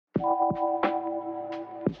Hola,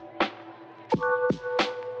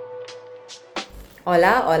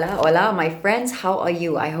 hola, hola, my friends. How are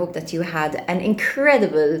you? I hope that you had an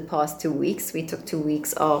incredible past 2 weeks. We took 2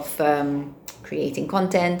 weeks of creating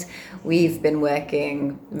content. We've been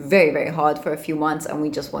working very, very hard for a few months and we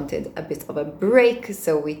just wanted a bit of a break.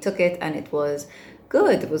 So we took it and it was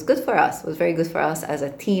good. It was good for us. It was very good for us as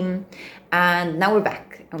a team. And now we're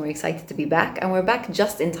back and we're excited to be back. And we're back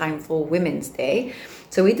just in time for Women's Day.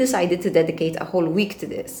 So we decided to dedicate a whole week to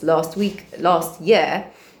this. Last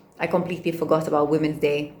year, I completely forgot about Women's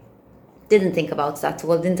Day, didn't think about that,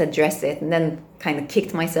 well, didn't address it, and then kind of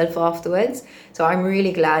kicked myself afterwards. So I'm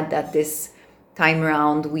really glad that this time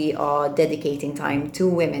around we are dedicating time to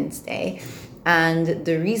Women's Day. And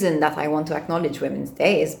the reason that I want to acknowledge Women's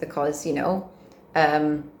Day is because,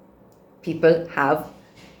 people have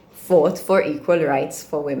fought for equal rights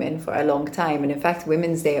for women for a long time. And in fact,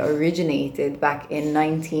 Women's Day originated back in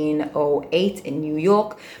 1908 in New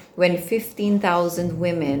York when 15,000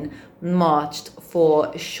 women marched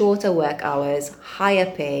for shorter work hours, higher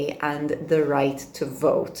pay, and the right to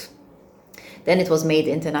vote. Then it was made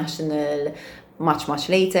international much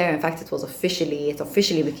later. In fact, it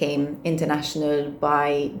officially became international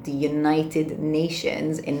by the United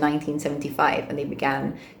Nations in 1975, and they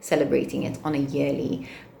began celebrating it on a yearly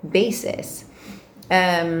basis.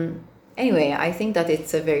 Anyway, I think that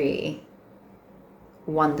it's a very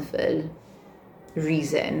wonderful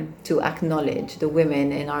reason to acknowledge the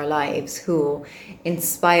women in our lives who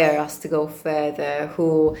inspire us to go further,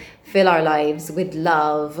 who fill our lives with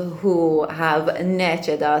love, who have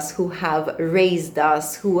nurtured us, who have raised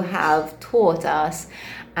us, who have taught us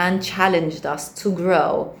and challenged us to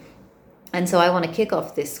grow. And so I want to kick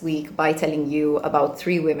off this week by telling you about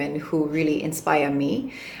 3 women who really inspire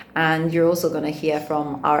me. And you're also going to hear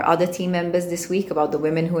from our other team members this week about the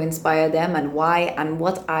women who inspire them and why. And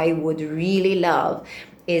what I would really love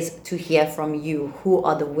is to hear from you. Who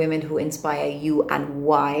are the women who inspire you and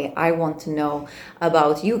why? I want to know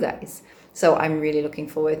about you guys. So I'm really looking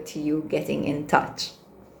forward to you getting in touch.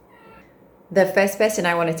 The first person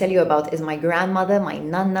I want to tell you about is my grandmother, my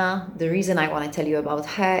Nana. The reason I want to tell you about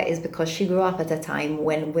her is because she grew up at a time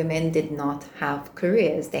when women did not have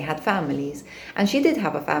careers. They had families. And she did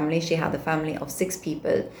have a family. She had a family of 6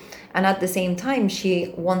 people. And at the same time,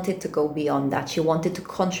 she wanted to go beyond that. She wanted to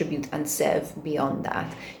contribute and serve beyond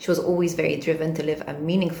that. She was always very driven to live a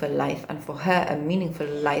meaningful life. And for her, a meaningful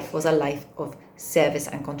life was a life of service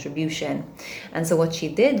and contribution. And so what she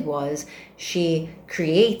did was she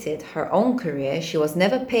created her own career. She was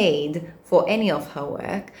never paid for any of her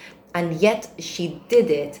work, and yet she did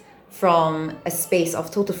it from a space of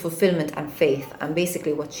total fulfillment and faith. And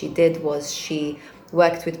basically what she did was she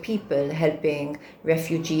worked with people, helping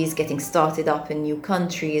refugees getting started up in new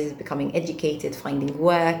countries, becoming educated, finding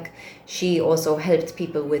work. She also helped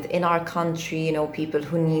people within our country, people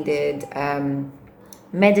who needed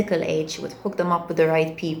medical aid. She would hook them up with the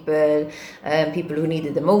right people, people who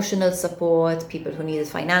needed emotional support, people who needed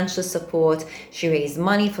financial support. She raised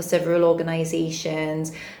money for several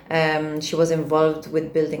organizations. She was involved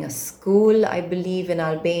with building a school, I believe, in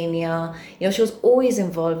Albania. She was always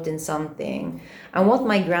involved in something. And what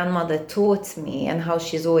my grandmother taught me and how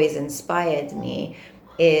she's always inspired me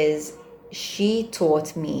is she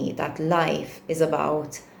taught me that life is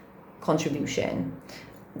about contribution,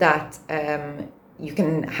 that you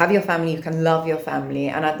can have your family, you can love your family,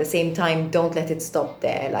 and at the same time, don't let it stop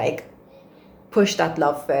there. Like, push that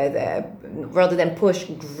love further. Rather than push,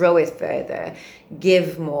 grow it further.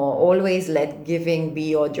 Give more. Always let giving be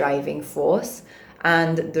your driving force,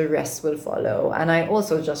 and the rest will follow. And I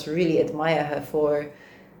also just really admire her for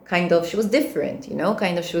she was different, she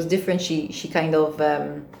was different. She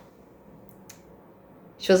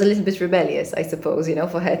was a little bit rebellious, I suppose,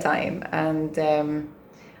 for her time. And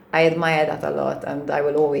I admire that a lot, and I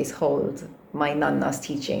will always hold my Nana's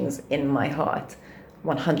teachings in my heart,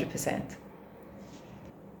 100%.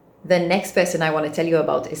 The next person I want to tell you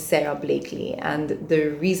about is Sarah Blakely. And the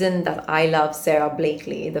reason that I love Sarah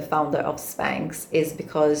Blakely, the founder of Spanx, is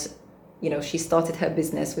because she started her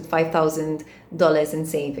business with $5,000 in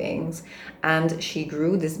savings, and she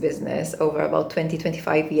grew this business over about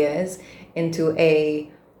 25 years into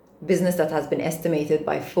a business that has been estimated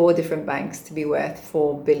by 4 different banks to be worth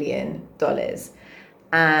 $4 billion.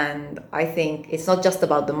 And I think it's not just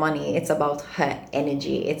about the money, it's about her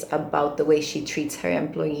energy. It's about the way she treats her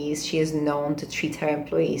employees. She is known to treat her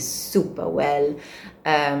employees super well.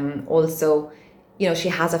 Also, she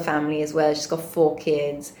has a family as well. She's got 4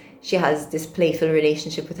 kids. She has this playful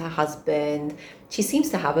relationship with her husband. She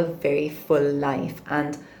seems to have a very full life.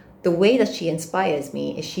 And the way that she inspires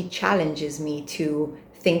me is she challenges me to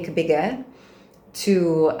think bigger,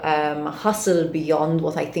 to hustle beyond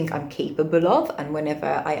what I think I'm capable of. And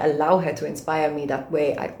whenever I allow her to inspire me that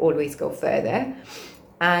way, I always go further.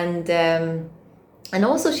 And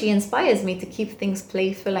also she inspires me to keep things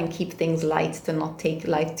playful and keep things light, to not take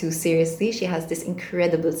life too seriously. She has this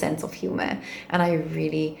incredible sense of humor, and I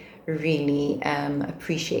really, really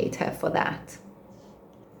appreciate her for that.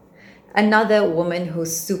 Another woman who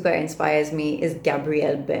super inspires me is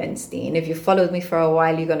Gabrielle Bernstein. If you followed me for a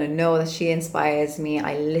while, you're going to know that she inspires me.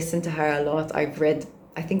 I listen to her a lot. I've read,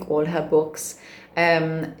 I think, all her books.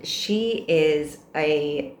 She is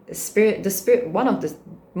one of the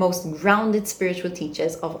most grounded spiritual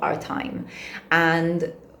teachers of our time.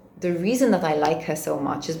 And the reason that I like her so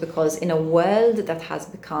much is because in a world that has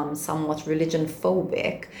become somewhat religion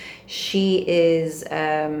phobic, she is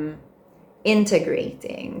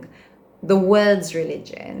integrating the world's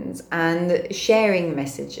religions and sharing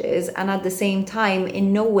messages, and at the same time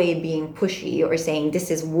in no way being pushy or saying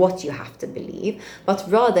this is what you have to believe, but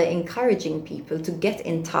rather encouraging people to get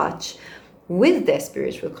in touch with their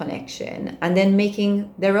spiritual connection and then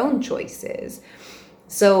making their own choices.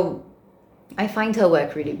 So I find her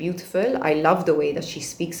work really beautiful. I love the way that she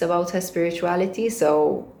speaks about her spirituality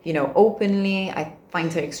so, openly. I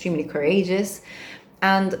find her extremely courageous.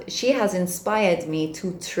 And she has inspired me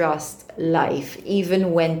to trust life,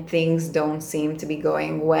 even when things don't seem to be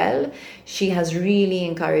going well. She has really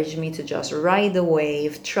encouraged me to just ride the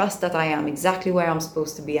wave, trust that I am exactly where I'm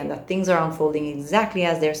supposed to be and that things are unfolding exactly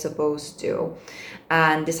as they're supposed to.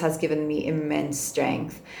 And this has given me immense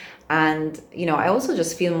strength. And, I also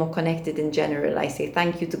just feel more connected in general. I say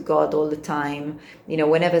thank you to God all the time.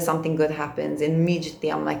 Whenever something good happens, immediately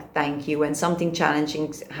I'm like, thank you. When something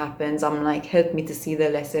challenging happens, I'm like, help me to see the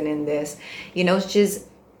lesson in this. She's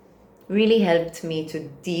really helped me to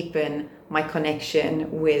deepen my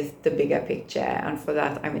connection with the bigger picture. And for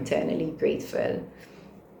that, I'm eternally grateful.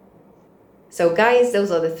 So guys,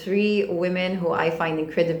 those are the 3 women who I find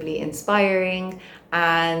incredibly inspiring,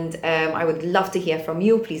 and I would love to hear from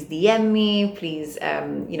you. Please DM me, please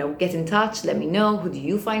get in touch, let me know, who do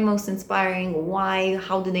you find most inspiring, why,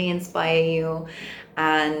 how do they inspire you?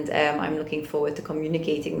 And I'm looking forward to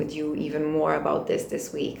communicating with you even more about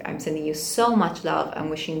this week. I'm sending you so much love and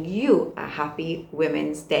wishing you a happy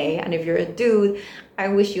Women's Day. And if you're a dude, I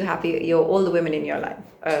wish you all the women in your life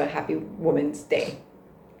a happy Women's Day.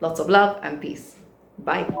 Lots of love and peace.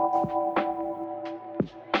 Bye.